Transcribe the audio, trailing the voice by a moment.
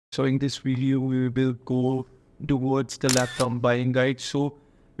So in this video, we will go towards the laptop buying guide. So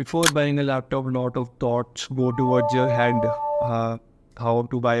before buying a laptop, a lot of thoughts go towards your head. How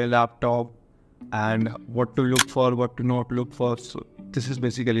to buy a laptop and what to look for, what to not look for. So this is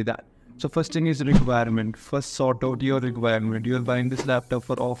basically that. So first thing is requirement. First sort out your requirement. You are buying this laptop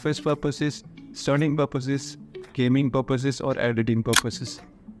for office purposes, studying purposes, gaming purposes, or editing purposes.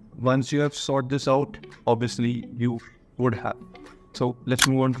 Once you have sorted this out, obviously you would have. So let's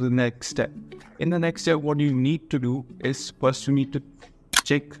move on to the next step. In the next step, what you need to do is first you need to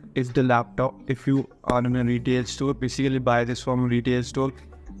check if the laptop, if you are in a retail store, basically buy this from a retail store,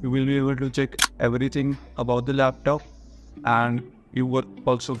 you will be able to check everything about the laptop and you will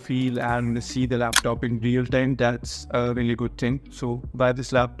also feel and see the laptop in real time. That's a really good thing. So buy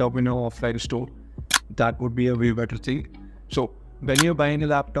this laptop in an offline store. That would be a way better thing. So when you're buying a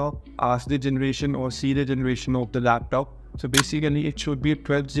laptop, ask the generation or see the generation of the laptop. So basically it should be a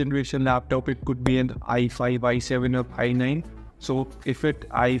 12th generation laptop. It could be an i5, i7 or i9. So if it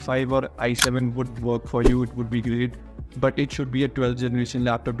i5 or i7 would work for you, it would be great. But it should be a 12th generation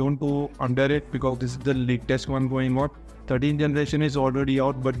laptop. Don't go under it because this is the latest one going on. 13th generation is already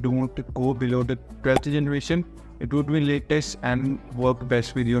out, but don't go below the 12th generation. It would be latest and work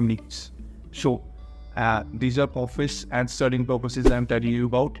best with your needs. So these are office and studying purposes I'm telling you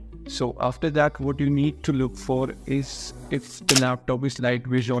about. So after that, what you need to look for is if the laptop is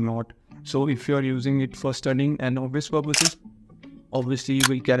lightweight or not. So if you're using it for studying and office purposes, obviously you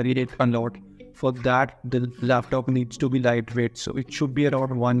will carry it a lot. For that, the laptop needs to be lightweight. So it should be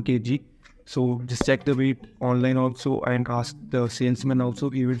around 1 kg. So just check the weight online also and ask the salesman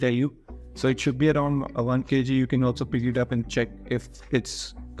also, he will tell you. So it should be around 1 kg. You can also pick it up and check if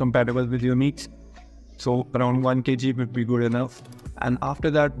it's compatible with your needs. So around 1 kg would be good enough. And after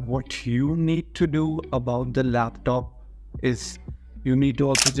that, what you need to do about the laptop is you need to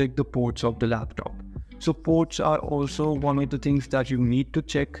also check the ports of the laptop. So ports are also one of the things that you need to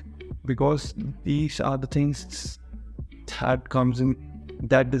check because these are the things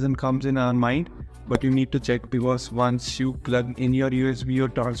that doesn't comes in our mind, but you need to check because once you plug in your USB or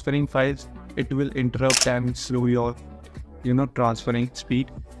transferring files, it will interrupt and slow your transferring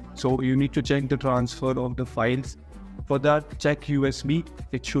speed. So you need to check the transfer of the files. For that, check USB.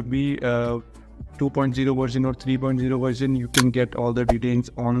 It should be 2.0 version or 3.0 version. You can get all the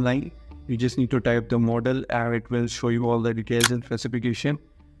details online. You just need to type the model and it will show you all the details and specification.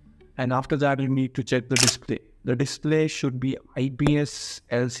 And after that, you need to check the display. The display should be IPS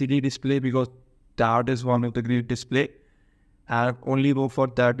LCD display because that is one of the great display. And only go for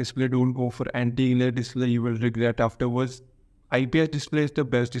that display. Don't go for anti-glare display. You will regret afterwards. IPS display is the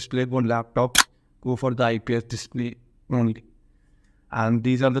best display for laptop. Go for the IPS display only. And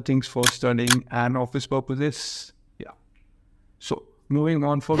these are the things for studying and office purposes. Yeah. So moving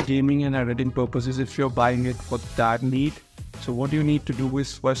on for gaming and editing purposes, if you're buying it for that need, so what you need to do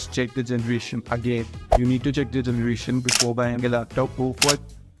is first check the generation. Again, you need to check the generation before buying a laptop. Go for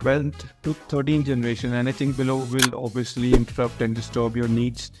 12th to 13th generation. Anything below will obviously interrupt and disturb your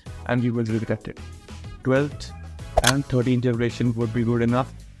needs and you will regret it. 12th and 13th generation would be good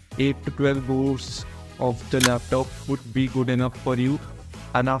enough. 8 to 12 cores of the laptop would be good enough for you.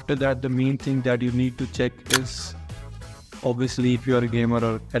 And after that, the main thing that you need to check is obviously if you're a gamer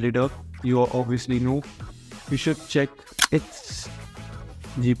or editor, you obviously know you should check its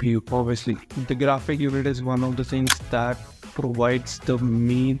GPU. Obviously, the graphic unit is one of the things that provides the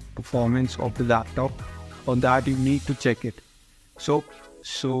main performance of the laptop. On that, you need to check it. So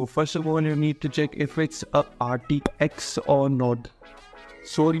first of all, you need to check if it's a RTX or not.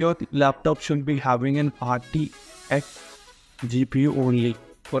 So your laptop should be having an RTX GPU only.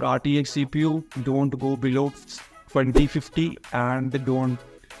 For RTX CPU, don't go below 2050 and don't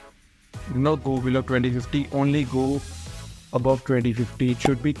go below 2050. Only go above 2050. It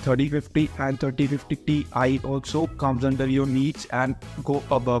should be 3050 and 3050 Ti also comes under your needs and go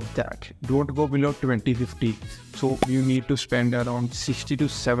above that. Don't go below 2050. So you need to spend around 60 to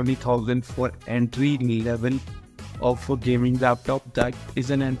 70,000 for entry level of a gaming laptop. That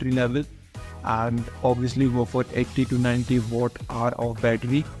is an entry level, and obviously go for 80 to 90 watt hour of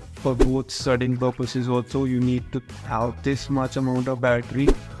battery. For both studying purposes also, you need to have this much amount of battery,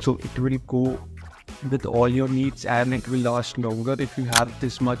 so it will go with all your needs and it will last longer if you have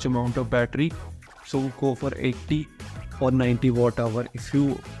this much amount of battery. So go for 80 or 90 watt hour. If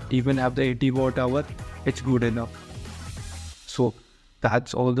you even have the 80 watt hour, it's good enough. So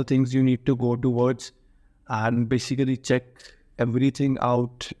that's all the things you need to go towards and basically check everything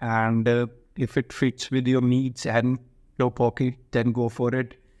out, and if it fits with your needs and your pocket, then go for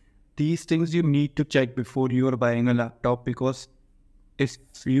it. These things you need to check before you are buying a laptop because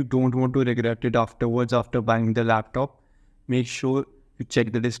if you don't want to regret it afterwards after buying the laptop, make sure you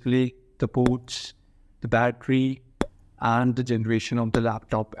check the display, the ports, the battery, and the generation of the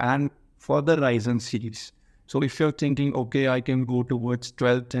laptop, and for the Ryzen series. So if you're thinking, okay, I can go towards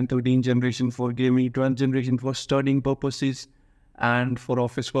 12th and 13th generation for gaming, 12th generation for studying purposes and for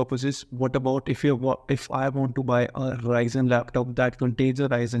office purposes, what about if I want to buy a Ryzen laptop that contains a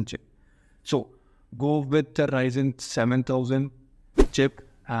Ryzen chip? So go with the Ryzen 7000 chip,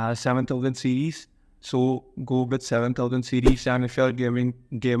 7000 series. So go with 7000 series, and if you're a gaming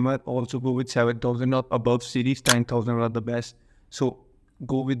gamer, also go with 7000 or above series. 9000 are the best. So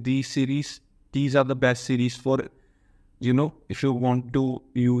go with these series. These are the best series for, if you want to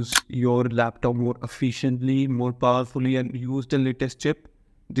use your laptop more efficiently, more powerfully, and use the latest chip,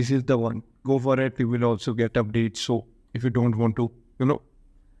 this is the one. Go for it. You will also get updates. So if you don't want to,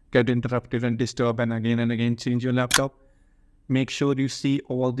 get interrupted and disturb and again change your laptop, make sure you see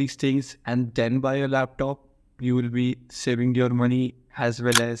all these things and then buy a laptop. You will be saving your money, as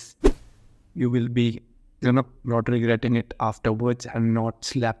well as you will be, not regretting it afterwards and not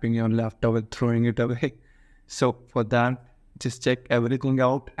slapping your laptop and throwing it away. So for that, just check everything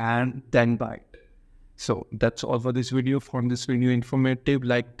out and then buy it. So that's all for this video. Found this video informative,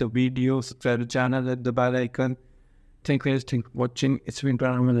 like the video, subscribe to the channel, hit the bell icon. Thank you guys for watching. It's been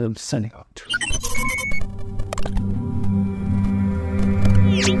Pranam, signing out.